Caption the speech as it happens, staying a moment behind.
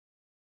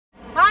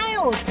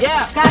Miles!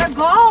 Yeah. Gotta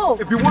go!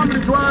 If you want me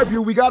to drive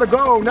you, we gotta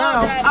go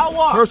now. Dad, I'll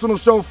walk. Personal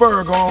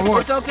chauffeur going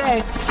once. It's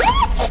okay.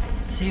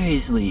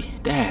 Seriously,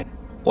 Dad,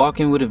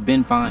 walking would have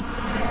been fine.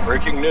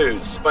 Breaking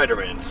news,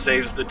 Spider-Man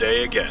saves the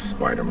day again.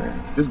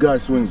 Spider-Man. This guy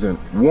swings in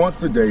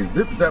once a day,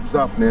 zip, zap,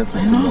 zop, and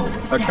answers the know. phone.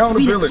 Dad,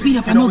 Accountability. speed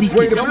up. I know these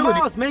kids.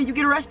 Waitability. Man, you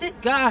get arrested?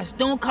 Gosh,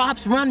 don't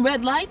cops run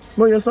red lights?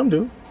 Well, yes, some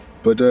do.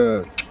 But,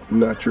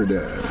 not your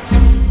dad.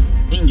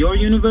 In your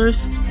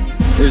universe,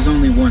 there's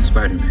only one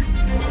Spider-Man.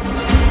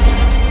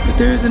 But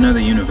there is another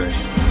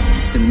universe.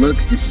 It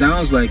looks and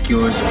sounds like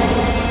yours,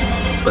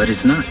 but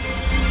it's not.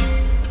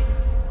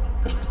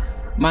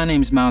 My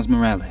name's Miles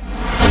Morales.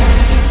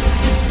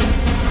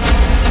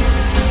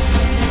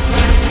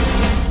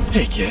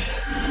 Hey, kid.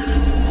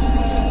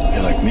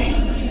 You're like me.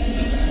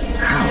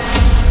 How?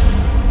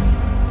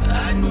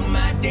 I knew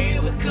my day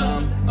would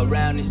come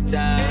around this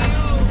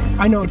time.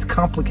 I know it's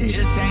complicated.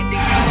 Just had to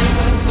get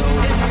my soul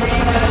and free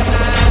my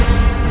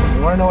mind.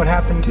 You wanna know what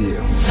happened to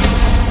you?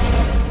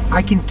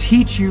 I can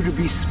teach you to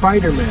be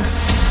Spider-Man.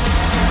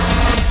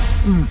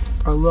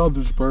 I love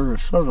this burger,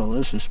 so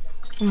delicious.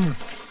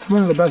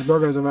 One of the best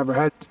burgers I've ever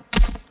had.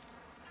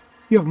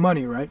 You have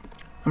money, right?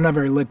 I'm not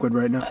very liquid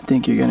right now. I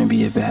think you're gonna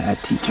be a bad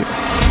teacher.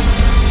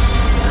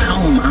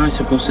 How am I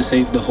supposed to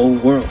save the whole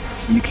world?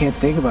 You can't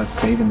think about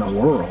saving the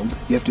world.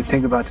 You have to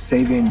think about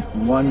saving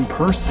one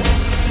person.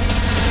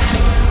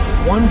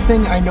 One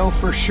thing I know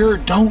for sure,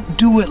 don't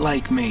do it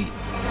like me.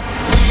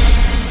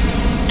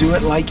 Do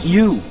it like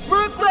you.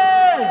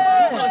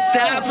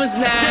 Stop us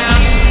now.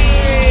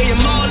 Hey, I'm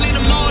all in,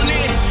 I'm all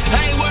in.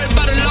 I ain't worried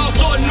about a loss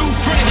or a new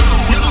friend.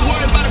 Never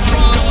worried about a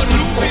fraud or a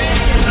new bitch.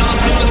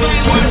 Lost love, I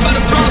ain't worried about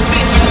a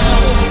process.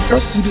 I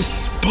see this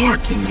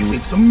spark in you.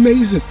 It's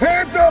amazing.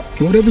 Hands up!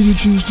 Whatever you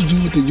choose to do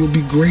with it, you'll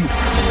be great.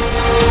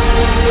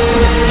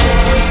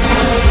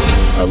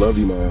 I love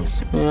you,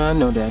 Miles. Yeah, I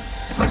know that.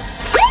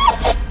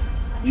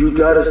 You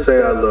gotta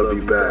say I love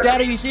you back. Dad,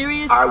 are you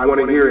serious? I want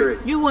to hear it.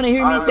 You want to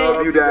hear me say it? I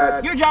love you,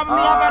 Dad. You're dropping me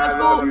off out of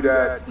school? I love you,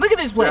 Dad. Look at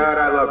this place. Dad,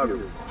 I love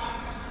you.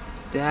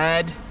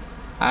 Dad,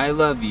 I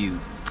love you.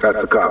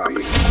 That's a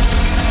copy.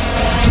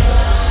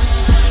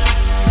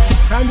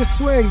 Time to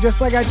swing,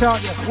 just like I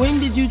taught you. When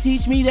did you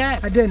teach me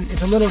that? I didn't.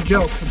 It's a little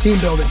joke for team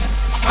building.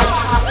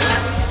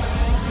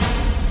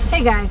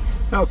 Hey guys,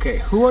 Okay,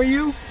 who are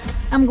you?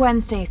 I'm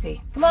Gwen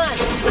Stacy. Come on.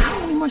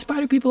 How many more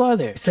spider people are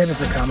there? Save it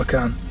for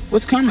Comic-Con.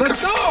 What's coming?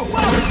 Let's go!